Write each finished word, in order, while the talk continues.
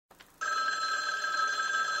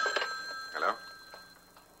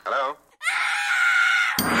Hello?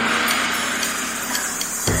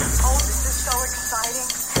 Oh, this is so exciting.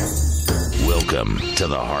 Welcome to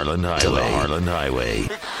the Harlan Highway.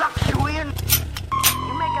 It sucks you in.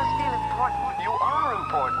 You make us feel important. You are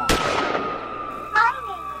important. My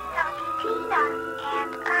name is Tina,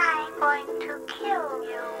 and I'm going to kill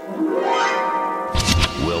you.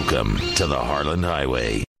 Welcome to the Harlan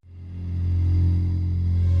Highway.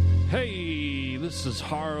 Hey, this is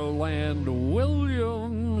Harland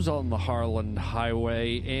Williams on the Harlan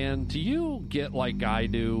Highway, and do you get like I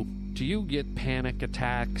do? Do you get panic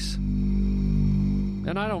attacks?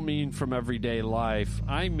 And I don't mean from everyday life.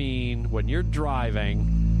 I mean when you're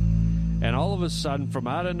driving, and all of a sudden, from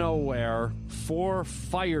out of nowhere, 4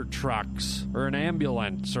 fire trucks, or an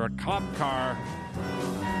ambulance, or a cop car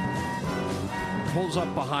pulls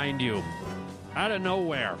up behind you. Out of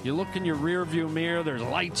nowhere. You look in your rearview mirror, there's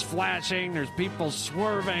lights flashing, there's people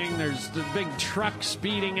swerving, there's the big truck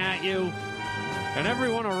speeding at you. And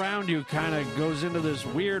everyone around you kind of goes into this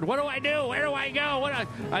weird, what do I do? Where do I go?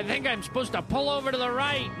 I think I'm supposed to pull over to the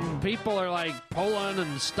right. And people are like pulling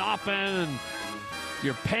and stopping, and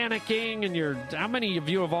you're panicking, and how many of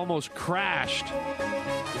you have almost crashed?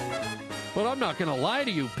 But I'm not going to lie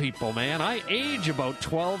to you people, man. I age about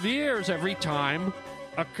 12 years every time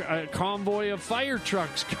a convoy of fire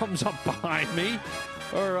trucks comes up behind me,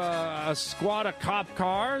 or a squad of cop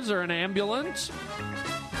cars, or an ambulance.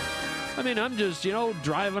 I mean, I'm just,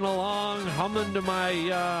 driving along, humming to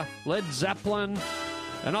my Led Zeppelin,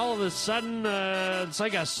 and all of a sudden, it's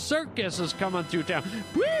like a circus is coming through town.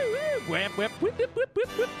 Woo, woo, whip, whip, whip, whip, whip, whip,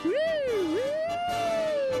 whip, woo, woo.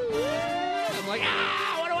 I'm like,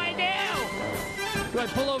 what do I do? Do I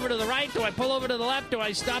pull over to the right? Do I pull over to the left? Do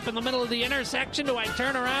I stop in the middle of the intersection? Do I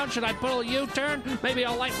turn around? Should I pull a U-turn? Maybe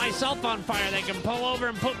I'll light myself on fire. They can pull over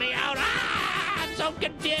and put me out. I'm so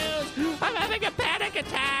confused. I'm having a panic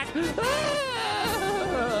attack.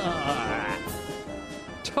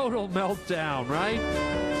 Total meltdown, right?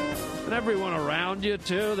 And everyone around you,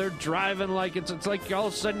 too, they're driving like it's like all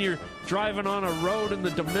of a sudden you're driving on a road in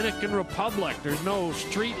the Dominican Republic. There's no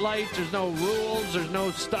street lights, there's no rules, there's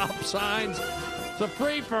no stop signs. It's a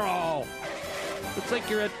free-for-all. It's like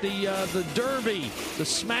you're at the Derby, the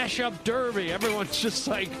smash-up Derby. Everyone's just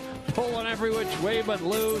like pulling every which way but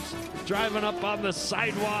loose, driving up on the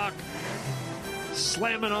sidewalk,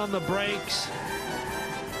 slamming on the brakes.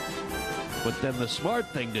 But then the smart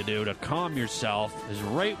thing to do to calm yourself is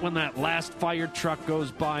right when that last fire truck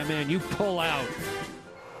goes by, man, you pull out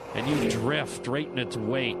and you drift right in its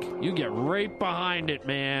wake. You get right behind it,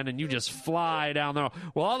 man, and you just fly down the road.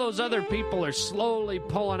 Well, all those other people are slowly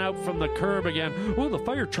pulling out from the curb again. Oh, the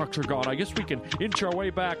fire trucks are gone. I guess we can inch our way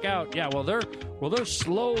back out. Yeah, well, they're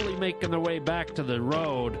slowly making their way back to the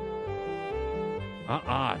road.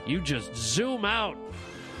 You just zoom out.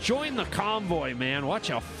 Join the convoy, man. Watch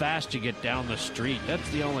how fast you get down the street. That's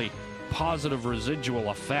the only positive residual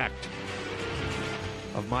effect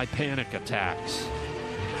of my panic attacks.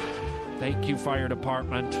 Thank you, fire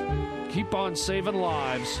department. Keep on saving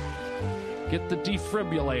lives. Get the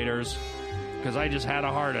defibrillators, because I just had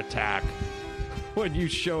a heart attack when you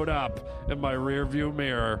showed up in my rearview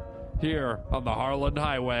mirror here on the Harlan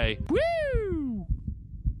Highway. Woo!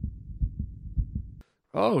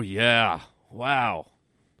 Oh, yeah. Wow.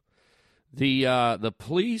 The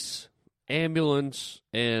police, ambulance,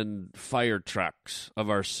 and fire trucks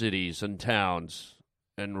of our cities and towns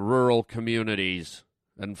and rural communities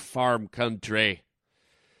and farm country.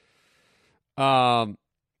 I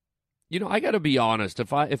got to be honest.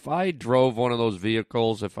 If I drove one of those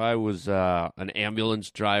vehicles, if I was an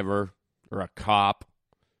ambulance driver or a cop,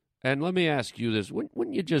 and let me ask you this: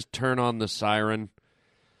 wouldn't you just turn on the siren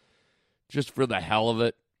just for the hell of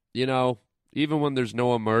it? Even when there's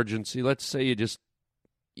no emergency. Let's say you just,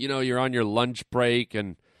 you're on your lunch break,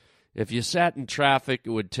 and if you sat in traffic, it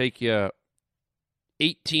would take you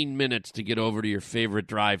 18 minutes to get over to your favorite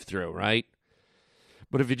drive-thru, right?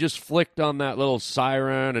 But if you just flicked on that little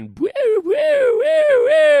siren and woo, woo,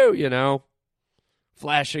 woo, woo,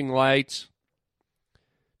 flashing lights,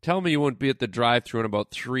 tell me you wouldn't be at the drive-thru in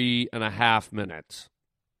about 3.5 minutes.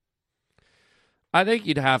 I think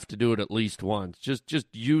you'd have to do it at least once. Just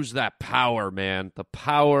use that power, man. The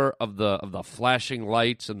power of the flashing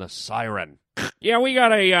lights and the siren. Yeah, we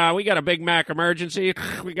got a Big Mac emergency.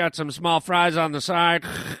 We got some small fries on the side.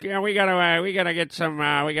 Yeah, we gotta get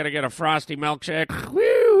a frosty milkshake. Woo,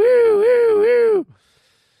 woo, woo, woo.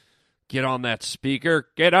 Get on that speaker.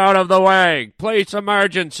 Get out of the way. Police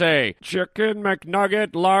emergency. Chicken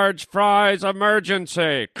McNugget, large fries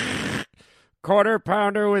emergency. Quarter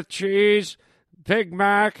pounder with cheese, Big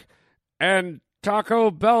Mac, and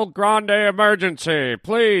Taco Bell Grande emergency.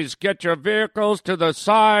 Please get your vehicles to the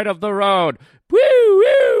side of the road. Woo,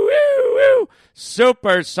 woo, woo, woo.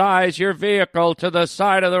 Supersize your vehicle to the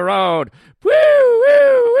side of the road. Woo,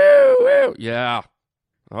 woo, woo, woo. Yeah.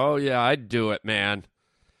 Oh, yeah, I'd do it, man.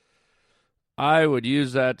 I would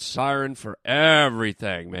use that siren for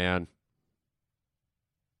everything, man.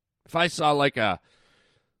 If I saw like a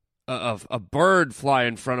bird fly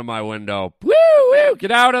in front of my window, woo, woo,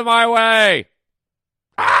 get out of my way.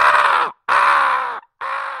 Ah, ah,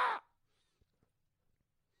 ah.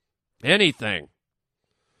 Anything.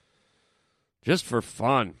 Just for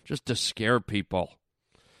fun, just to scare people.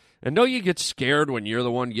 And don't you get scared when you're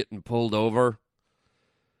the one getting pulled over?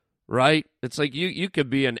 Right? It's like you could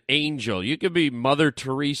be an angel. You could be Mother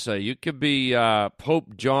Teresa. You could be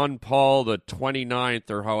Pope John Paul the 29th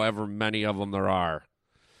or however many of them there are.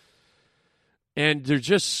 And there's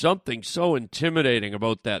just something so intimidating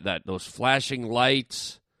about that those flashing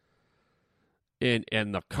lights and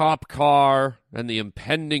the cop car and the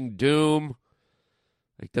impending doom.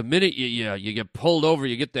 Like the minute you get pulled over,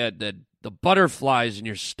 you get the butterflies in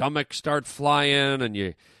your stomach start flying, and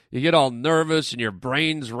you get all nervous and your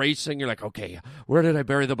brain's racing. You're like, okay, where did I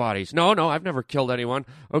bury the bodies? No, I've never killed anyone.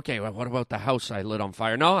 Okay, well, what about the house I lit on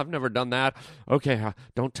fire? No, I've never done that. Okay,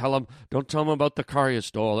 don't tell them about the car you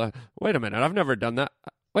stole. Wait a minute, I've never done that.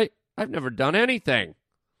 Wait, I've never done anything.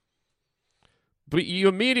 But you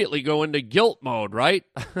immediately go into guilt mode, right?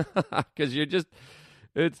 Because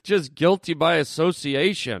it's just guilty by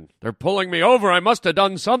association. They're pulling me over. I must have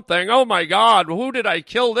done something. Oh, my God, who did I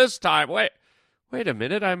kill this time? Wait a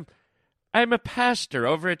minute, I'm a pastor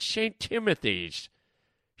over at St. Timothy's.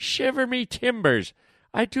 Shiver me timbers,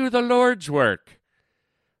 I do the Lord's work.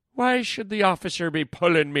 Why should the officer be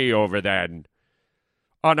pulling me over then?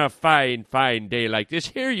 On a fine, fine day like this,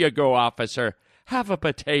 here you go, officer, have a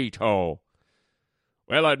potato.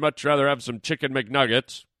 Well, I'd much rather have some chicken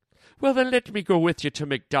McNuggets. Well, then let me go with you to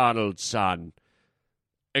McDonald's, son.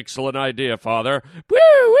 Excellent idea, Father. Woo,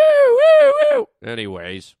 woo, woo, woo.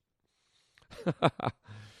 Anyways.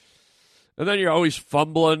 And then you're always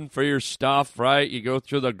fumbling for your stuff, right? You go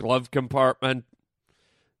through the glove compartment.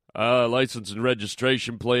 License and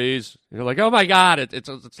registration, please. You're like, oh, my God.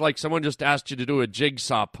 It's like someone just asked you to do a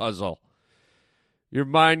jigsaw puzzle. Your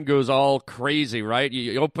mind goes all crazy, right?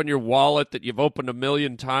 You open your wallet that you've opened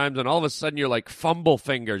 1,000,000 times, and all of a sudden you're like fumble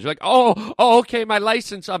fingers. You're like, oh, okay, my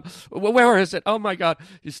license. Where is it? Oh, my God.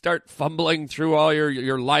 You start fumbling through all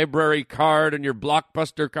your library card and your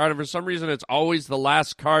Blockbuster card, and for some reason it's always the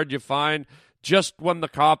last card you find just when the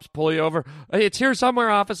cops pull you over. Hey, it's here somewhere,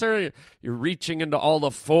 officer. You're reaching into all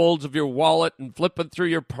the folds of your wallet and flipping through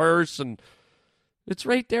your purse, and it's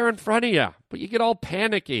right there in front of you, but you get all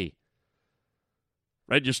panicky.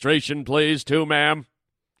 Registration, please, too, ma'am.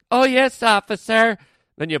 Oh, yes, officer.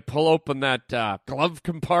 Then you pull open that glove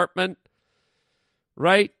compartment,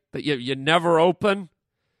 right, that you never open.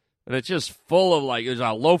 And it's just full of, like, there's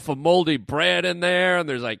a loaf of moldy bread in there, and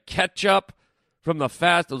there's, like, ketchup from the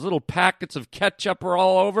fast. Those little packets of ketchup are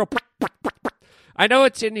all over. I know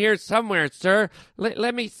it's in here somewhere, sir.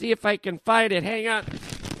 Let me see if I can find it. Hang on.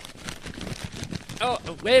 Oh,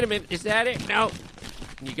 wait a minute. Is that it? No.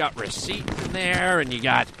 You got receipts in there, and you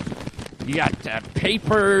got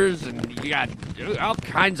papers, and you got all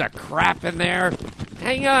kinds of crap in there.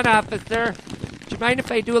 Hang on, officer. Do you mind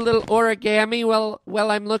if I do a little origami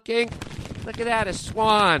while I'm looking? Look at that, a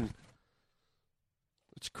swan.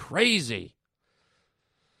 It's crazy.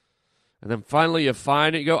 And then finally you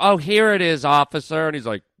find it. You go, oh, here it is, officer. And he's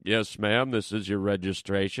like, yes, ma'am, this is your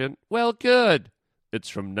registration. Well, good. It's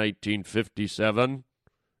from 1957.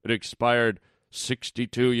 It expired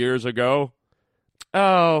 62 years ago.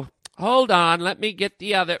 Oh, hold on. Let me get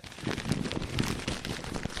the other.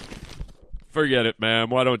 Forget it, ma'am.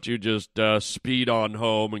 Why don't you just speed on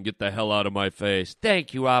home and get the hell out of my face?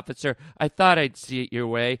 Thank you, officer. I thought I'd see it your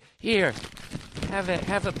way. Here, have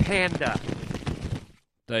a panda.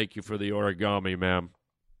 Thank you for the origami, ma'am.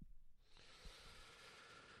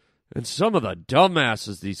 And some of the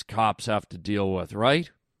dumbasses these cops have to deal with, right?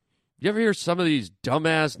 You ever hear some of these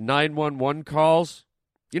dumbass 911 calls?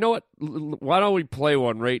 You know what? Why don't we play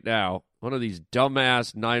one right now? One of these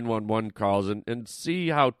dumbass 911 calls and see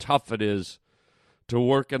how tough it is to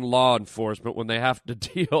work in law enforcement when they have to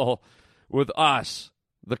deal with us,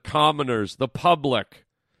 the commoners, the public,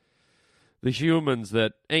 the humans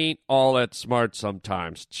that ain't all that smart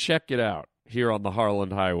sometimes. Check it out here on the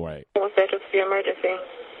Harlan Highway. What's the emergency?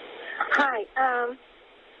 Hi,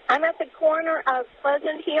 I'm at the corner of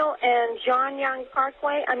Pleasant Hill and John Young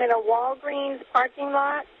Parkway. I'm in a Walgreens parking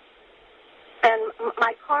lot. And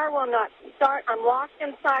my car will not start. I'm locked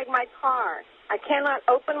inside my car. I cannot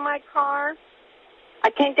open my car. I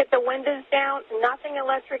can't get the windows down. Nothing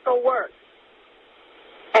electrical works.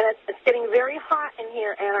 And it's getting very hot in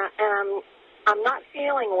here, and I'm not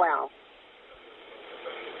feeling well.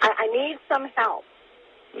 I need some help.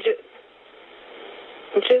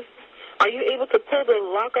 Just, are you able to pull the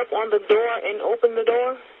lock up on the door and open the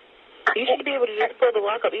door? You should be able to just pull the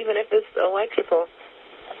lock up even if it's electrical.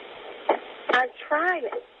 I've tried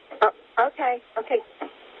it. Oh, okay.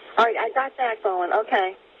 All right, I got that going.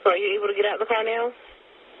 Okay. So are you able to get out of the car now?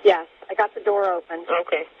 Yes, I got the door open.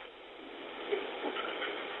 Okay.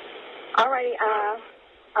 All righty.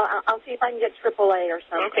 I'll see if I can get AAA or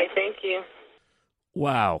something. Okay, thank you.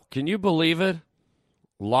 Wow. Can you believe it?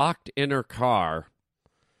 Locked in her car.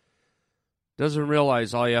 Doesn't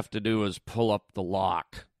realize all you have to do is pull up the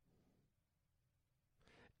lock.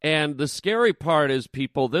 And the scary part is,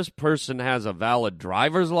 people, this person has a valid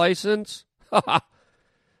driver's license.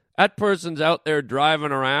 That person's out there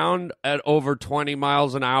driving around at over 20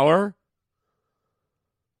 miles an hour.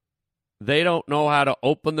 They don't know how to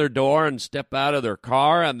open their door and step out of their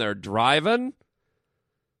car, and they're driving.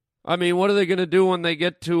 I mean, what are they going to do when they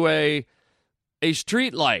get to a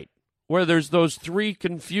street light where there's those three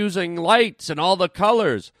confusing lights and all the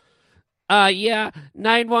colors? Yeah,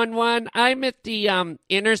 911, I'm at the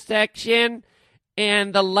intersection,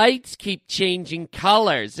 and the lights keep changing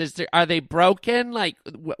colors. Are they broken? Like,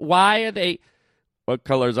 why are they? What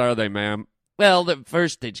colors are they, ma'am? Well,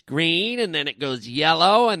 first it's green, and then it goes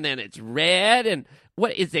yellow, and then it's red. And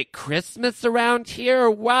what, is it Christmas around here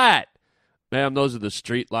or what? Ma'am, those are the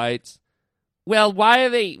street lights. Well, why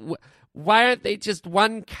aren't they just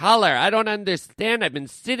one color? I don't understand. I've been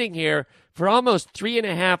sitting here for almost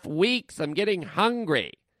 3.5 weeks. I'm getting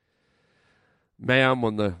hungry. Ma'am,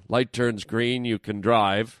 when the light turns green, you can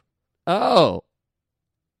drive. Oh.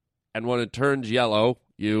 And when it turns yellow,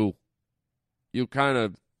 you kind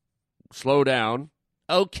of slow down.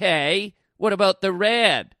 Okay. What about the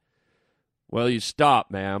red? Well, you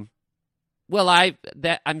stop, ma'am. Well,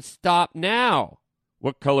 I'm stopped now.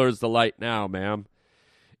 What color is the light now, ma'am?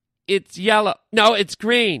 It's yellow. No, it's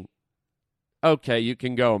green. Okay, you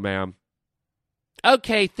can go, ma'am.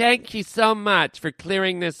 Okay, thank you so much for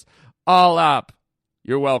clearing this all up.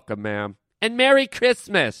 You're welcome, ma'am. And Merry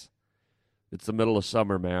Christmas. It's the middle of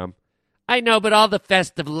summer, ma'am. I know, but all the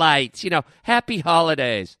festive lights, happy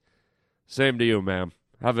holidays. Same to you, ma'am.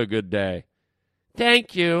 Have a good day.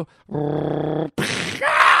 Thank you.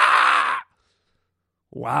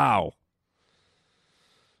 Wow.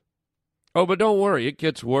 Oh, but don't worry. It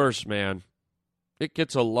gets worse, man. It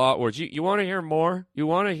gets a lot worse. You want to hear more? You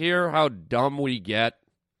want to hear how dumb we get?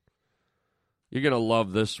 You're going to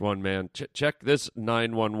love this one, man. Check this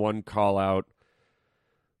 911 call out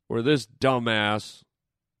where this dumbass,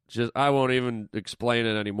 I won't even explain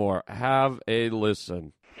it anymore. Have a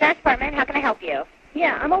listen. Sheriff's Department, how can I help you?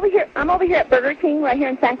 Yeah, I'm over here at Burger King right here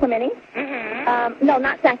in San Clemente. Mm-hmm. No,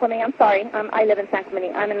 not San Clemente. I'm sorry. I live in San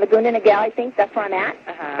Clemente. I'm in Laguna Niguel, I think. That's where I'm at.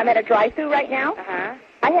 Uh-huh. I'm at a drive-thru right now. Uh-huh.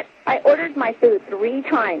 I ordered my food 3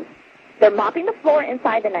 times. They're mopping the floor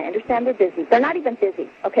inside, and I understand they're busy. They're not even busy.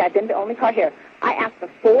 Okay, I've been the only car here. I asked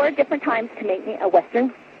them 4 different times to make me a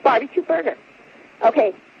Western barbecue burger.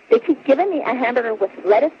 Okay, they keep giving me a hamburger with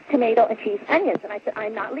lettuce, tomato, and cheese, onions. And I said,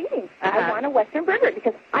 I'm not leaving. Uh-huh. I want a Western burger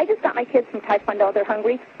because I just got my kids from Taekwondo. They're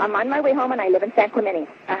hungry. I'm on my way home, and I live in San Clemente.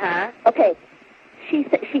 Uh-huh. Okay, she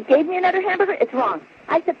gave me another hamburger. It's wrong.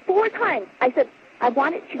 I said 4 times. I said, I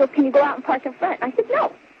want it. She goes, can you go out and park in front? I said,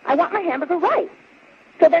 no. I want my hamburger right.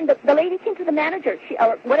 So then the lady came to the manager,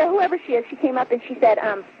 whoever she is. She came up and she said,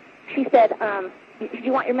 do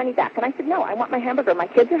you want your money back? And I said, no, I want my hamburger. My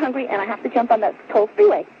kids are hungry, and I have to jump on the toll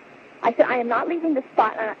freeway. I said, I am not leaving this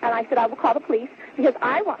spot, and I said, I will call the police because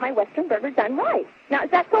I want my Western burger done right. Now,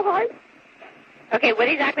 is that so hard? Okay, what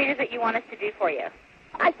exactly is it you want us to do for you?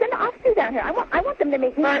 I send the officer down here. I want them to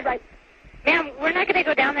make me the right. Ma'am, we're not going to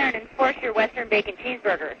go down there and enforce your Western bacon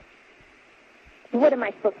cheeseburger. What am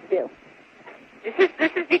I supposed to do?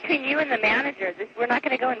 This is between you and the manager. We're not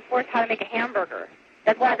going to go enforce how to make a hamburger.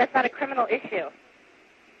 That's not a criminal issue.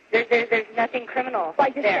 There's nothing criminal. So I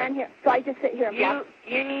just stand here. So I just sit here and block.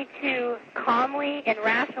 You need to calmly and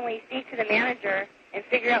rationally speak to the manager and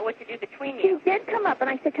figure out what to do between you. She did come up, and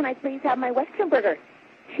I said, can I please have my Western burger?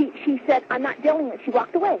 She said, I'm not dealing with it. She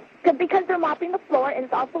walked away. Because they're mopping the floor, and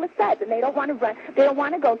it's all full of suds, and they don't want to run. They don't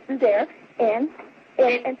want to go through there. And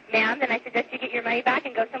ma'am, then I suggest you get your money back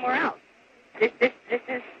and go somewhere else. This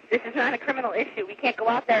is not a criminal issue. We can't go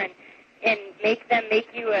out there and make them make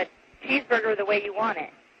you a cheeseburger the way you want it.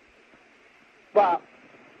 Well,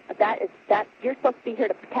 that you're supposed to be here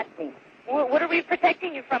to protect me. What are we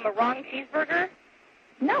protecting you from? A wrong cheeseburger?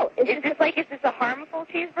 No. Is this a harmful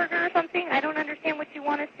cheeseburger or something? I don't understand what you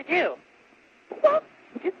want us to do. Well,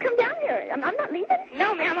 just come down here. I'm not leaving.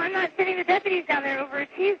 No, ma'am, I'm not sending the deputies down there over a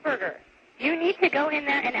cheeseburger. You need to go in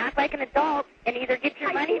there and act like an adult and either get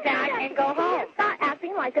your money back and go home. She's not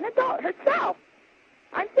acting like an adult herself.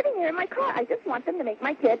 I'm sitting here in my car. I just want them to make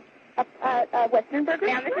my kid a Western burger.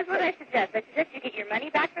 Ma'am, this is what I suggest. I suggest you get your money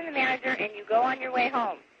back from the manager and you go on your way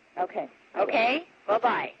home. Okay. Okay?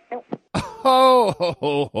 Bye-bye.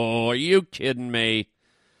 Oh, are you kidding me?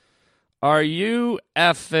 Are you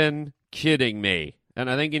effing kidding me? And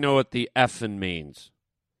I think you know what the effing means.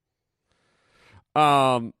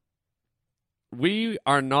 We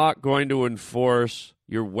are not going to enforce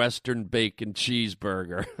your Western bacon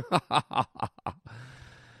cheeseburger.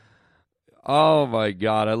 Oh, my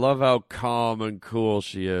God. I love how calm and cool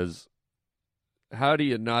she is. How do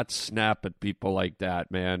you not snap at people like that,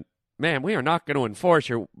 man? Man, we are not going to enforce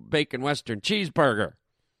your bacon Western cheeseburger.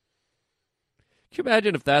 Can you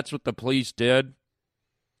imagine if that's what the police did?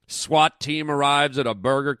 SWAT team arrives at a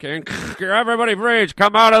Burger King. Everybody freeze.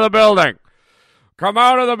 Come out of the building. Come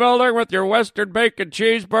out of the building with your Western bacon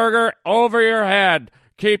cheeseburger over your head.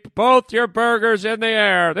 Keep both your burgers in the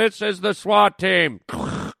air. This is the SWAT team.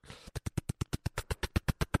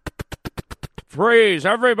 Freeze.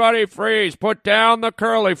 Everybody freeze. Put down the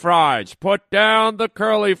curly fries. Put down the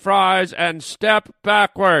curly fries and step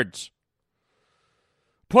backwards.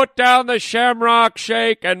 Put down the Shamrock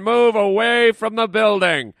Shake and move away from the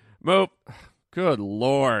building. Move. Good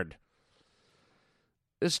Lord.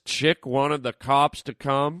 This chick wanted the cops to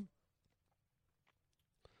come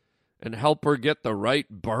and help her get the right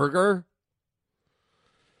burger.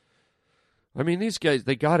 I mean, these guys,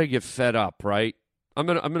 they got to get fed up, right? I'm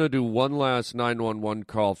gonna do one last 911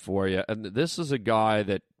 call for you, and this is a guy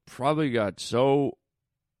that probably got so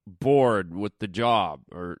bored with the job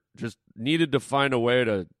or just needed to find a way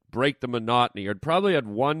to break the monotony, or probably had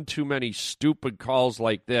one too many stupid calls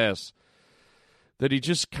like this that he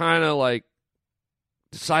just kind of like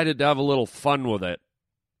decided to have a little fun with it.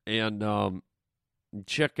 And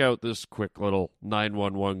check out this quick little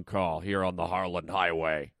 911 call here on the Harlan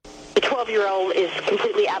Highway. The 12-year-old is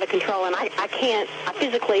completely out of control, and I can't,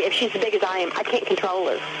 physically, if she's as big as I am, I can't control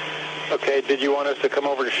her. Okay, did you want us to come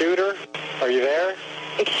over to shoot her? Are you there?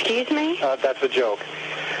 Excuse me? That's a joke.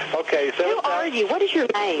 Okay, so... Who are you? What is your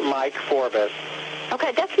name? Mike Forbes.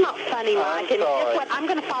 Okay, that's not funny, Mike. I'm And sorry. guess what? I'm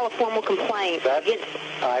going to file a formal complaint.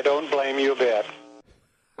 I don't blame you a bit.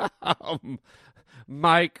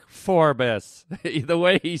 Mike Forbes. The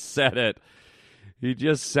way he said it, he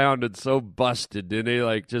just sounded so busted, didn't he?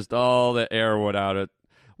 Like just all the air went out of it.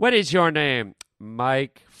 What is your name?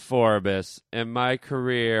 Mike Forbes, and my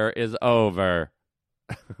career is over.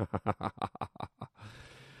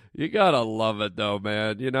 You gotta love it, though,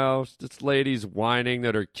 man. You know, this lady's whining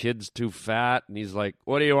that her kid's too fat, and he's like,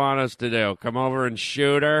 what do you want us to do? Come over and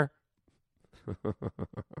shoot her?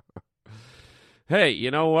 Hey,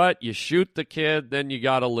 you know what? You shoot the kid, then you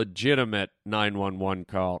got a legitimate 911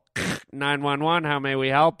 call. 911, how may we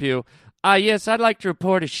help you? Yes, I'd like to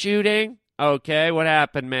report a shooting. Okay, what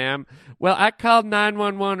happened, ma'am? Well, I called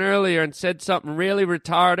 911 earlier and said something really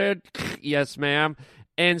retarded. Yes, ma'am.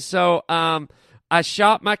 And so, I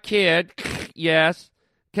shot my kid. Yes,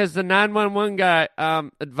 because the 911 guy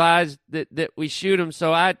advised that we shoot him,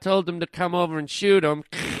 so I told him to come over and shoot him.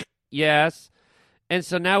 Yes. And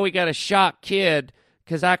so now we got a shot kid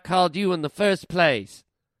because I called you in the first place.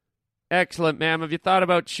 Excellent, ma'am. Have you thought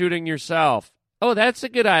about shooting yourself? Oh, that's a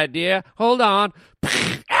good idea. Hold on.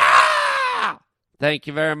 Ah! Thank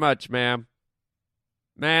you very much, ma'am.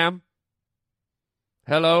 Ma'am?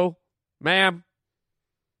 Hello? Ma'am?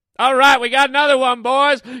 All right, we got another one,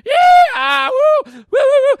 boys. Yeah! Woo! Woo,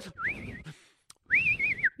 woo, woo.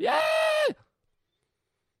 Yeah!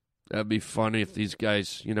 That'd be funny if these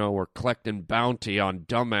guys, you know, were collecting bounty on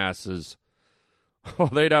dumbasses. Oh,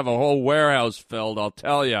 they'd have a whole warehouse filled, I'll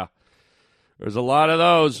tell you. There's a lot of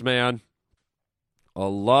those, man. A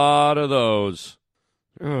lot of those.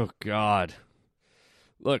 Oh, God.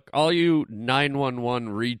 Look, all you 911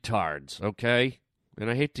 retards, okay? And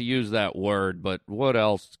I hate to use that word, but what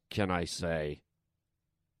else can I say?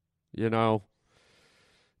 You know,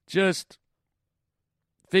 just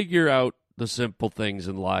figure out the simple things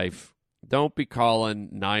in life. Don't be calling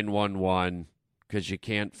 911 because you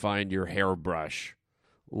can't find your hairbrush.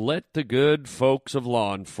 Let the good folks of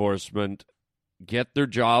law enforcement get their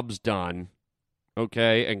jobs done,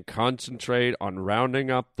 okay, and concentrate on rounding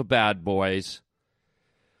up the bad boys.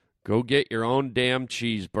 Go get your own damn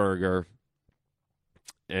cheeseburger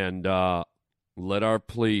and let our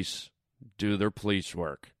police do their police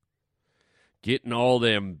work. getting all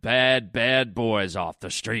them bad boys off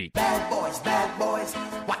the street. Bad boys,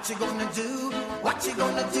 what you gonna do? What you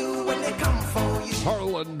gonna do when they come for you?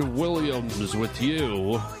 Harland Williams with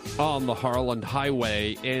you on the Harland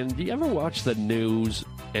Highway. And do you ever watch the news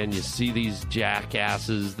and you see these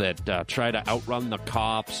jackasses that try to outrun the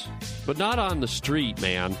cops? But not on the street,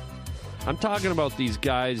 man. I'm talking about these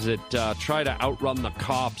guys that try to outrun the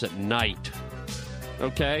cops at night.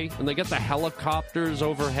 Okay? And they get the helicopters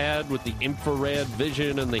overhead with the infrared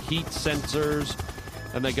vision and the heat sensors.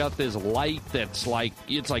 And they got this light that's like,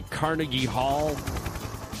 it's like Carnegie Hall.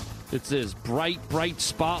 It's this bright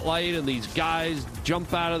spotlight, and these guys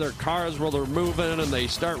jump out of their cars while they're moving, and they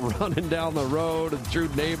start running down the road and through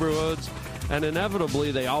neighborhoods. And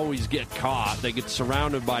inevitably, they always get caught. They get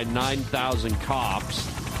surrounded by 9,000 cops.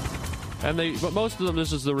 But most of them,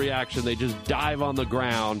 this is the reaction. They just dive on the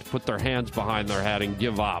ground, put their hands behind their head, and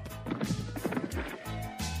give up.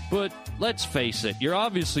 But let's face it, you're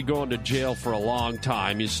obviously going to jail for a long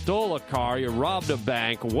time. You stole a car, you robbed a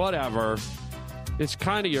bank, whatever. It's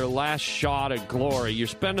kind of your last shot at glory. You're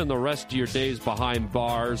spending the rest of your days behind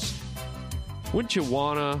bars. Wouldn't you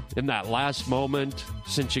wanna, in that last moment,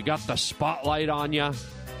 since you got the spotlight on you,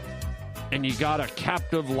 and you got a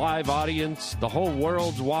captive live audience, the whole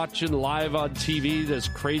world's watching live on TV, this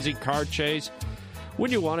crazy car chase,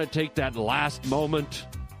 wouldn't you want to take that last moment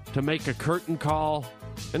to make a curtain call?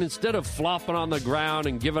 And instead of flopping on the ground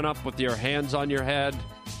and giving up with your hands on your head,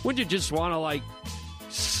 wouldn't you just want to,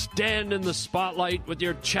 stand in the spotlight with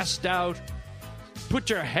your chest out, put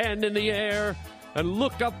your hand in the air, and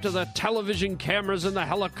look up to the television cameras in the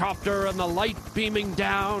helicopter and the light beaming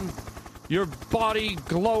down, your body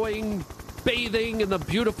glowing, bathing in the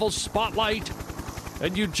beautiful spotlight,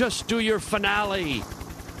 and you just do your finale.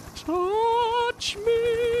 Touch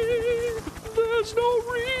me, there's no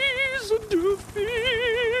reason to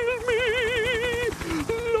feel me.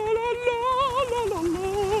 La la la la la la la.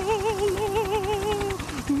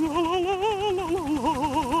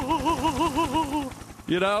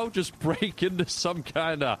 You know, just break into some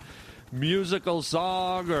kind of musical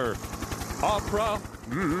song or opera.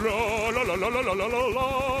 La la la la la la la la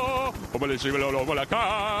la. La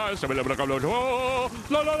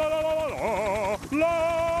la la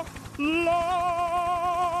la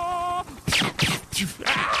la.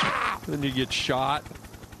 Then you get shot.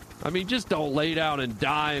 I mean, just don't lay down and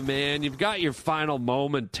die, man. You've got your final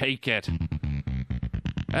moment. Take it.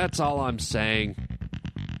 That's all I'm saying.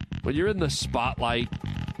 When you're in the spotlight,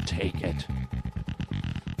 take it.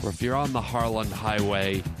 Or if you're on the Harland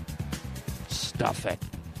Highway, stuff it.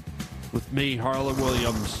 With me, Harland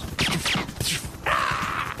Williams.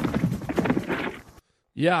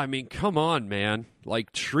 Yeah, I mean, come on, man.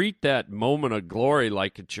 Treat that moment of glory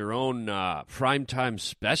like it's your own primetime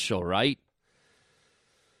special, right?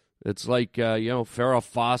 It's like, Farrah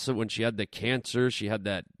Fawcett, when she had the cancer, she had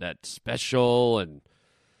that special, and,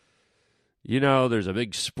 there's a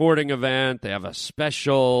big sporting event, they have a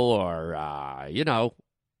special, or,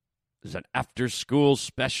 there's an after-school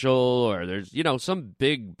special, or there's, some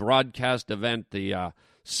big broadcast event, the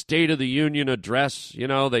State of the Union address,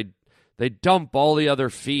 they dump all the other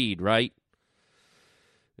feed, right?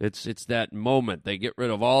 It's that moment. They get rid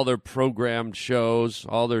of all their programmed shows,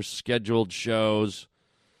 all their scheduled shows,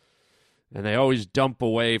 and they always dump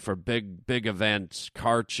away for big events,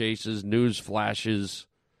 car chases, news flashes.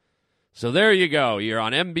 So there you go. You're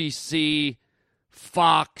on NBC,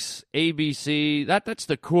 Fox, ABC. That's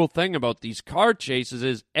the cool thing about these car chases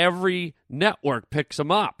is every network picks them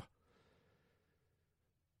up.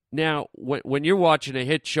 Now, when you're watching a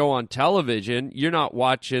hit show on television, you're not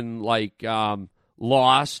watching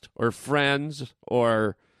Lost or Friends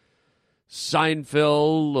or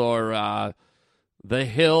Seinfeld or The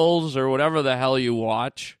Hills or whatever the hell you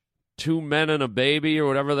watch, Two Men and a Baby or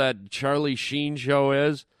whatever that Charlie Sheen show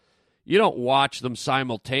is. You don't watch them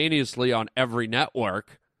simultaneously on every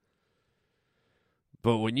network.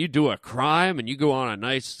 But when you do a crime and you go on a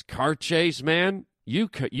nice car chase, man, you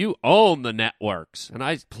own the networks.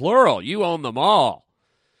 And plural, you own them all.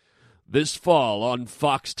 This fall on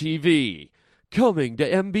Fox TV, coming to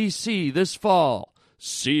NBC this fall,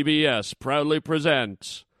 CBS proudly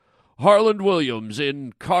presents Harland Williams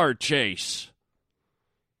in Car Chase.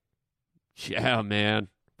 Yeah, man.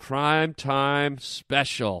 Primetime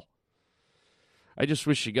special. I just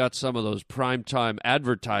wish you got some of those primetime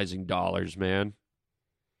advertising dollars, man.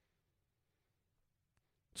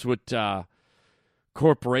 It's what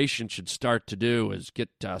corporations should start to do is get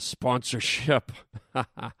sponsorship,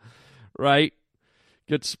 right?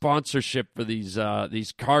 Get sponsorship for these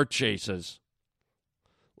car chases.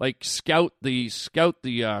 Like scout the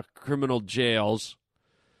criminal jails,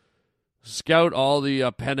 scout all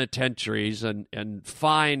the penitentiaries and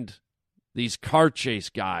find these car chase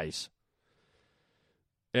guys.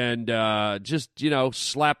 And just,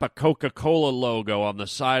 slap a Coca-Cola logo on the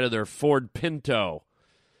side of their Ford Pinto.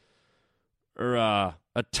 Or a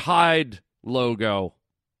Tide logo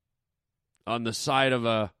on the side of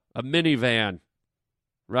a minivan,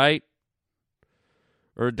 right?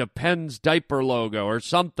 Or a Depends diaper logo or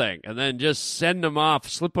something. And then just send them off,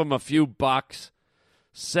 slip them a few bucks,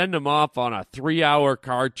 send them off on a 3-hour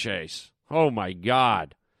car chase. Oh, my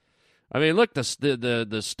God. I mean, look,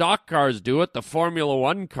 the stock cars do it. The Formula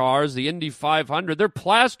One cars, the Indy 500, they're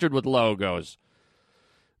plastered with logos.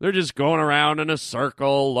 They're just going around in a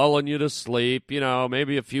circle, lulling you to sleep.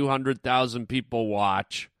 Maybe a few 100,000 people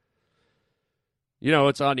watch.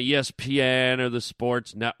 It's on ESPN or the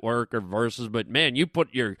Sports Network or Versus. But, man, you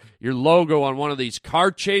put your logo on one of these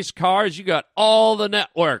car chase cars, you got all the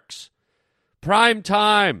networks. Prime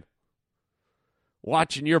time.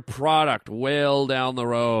 Watching your product wail down the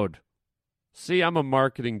road. See, I'm a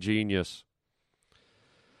marketing genius.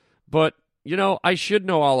 But, I should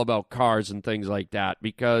know all about cars and things like that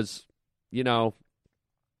because, I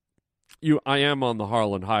am on the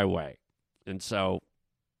Harlan Highway. And so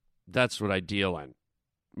that's what I deal in,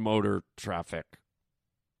 motor traffic.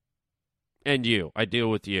 And I deal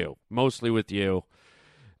with you, mostly with you.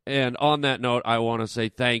 And on that note, I want to say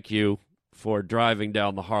thank you for driving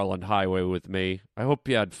down the Harlan Highway with me. I hope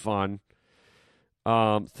you had fun.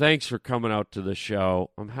 Thanks for coming out to the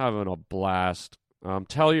show. I'm having a blast.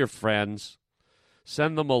 Tell your friends.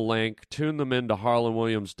 Send them a link. Tune them into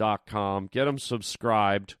harlanwilliams.com. Get them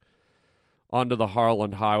subscribed onto the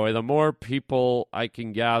Harlan Highway. The more people I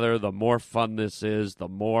can gather, the more fun this is, the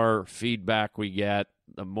more feedback we get,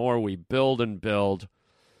 the more we build and build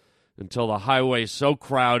until the highway is so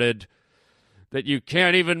crowded that you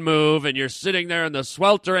can't even move, and you're sitting there in the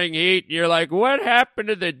sweltering heat, and you're like, what happened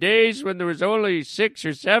to the days when there was only 6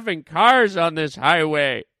 or 7 cars on this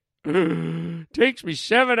highway? Takes me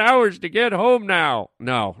 7 hours to get home now.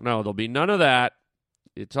 No, there'll be none of that.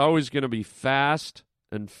 It's always going to be fast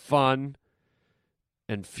and fun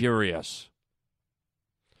and furious.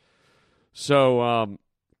 So,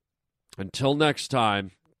 until next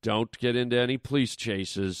time, don't get into any police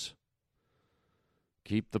chases.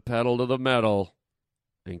 Keep the pedal to the metal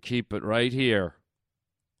and keep it right here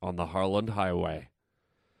on the Harlan Highway.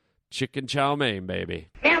 Chicken chow mein, baby.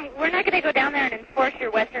 Ma'am, we're not going to go down there and enforce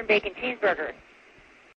your Western bacon cheeseburgers.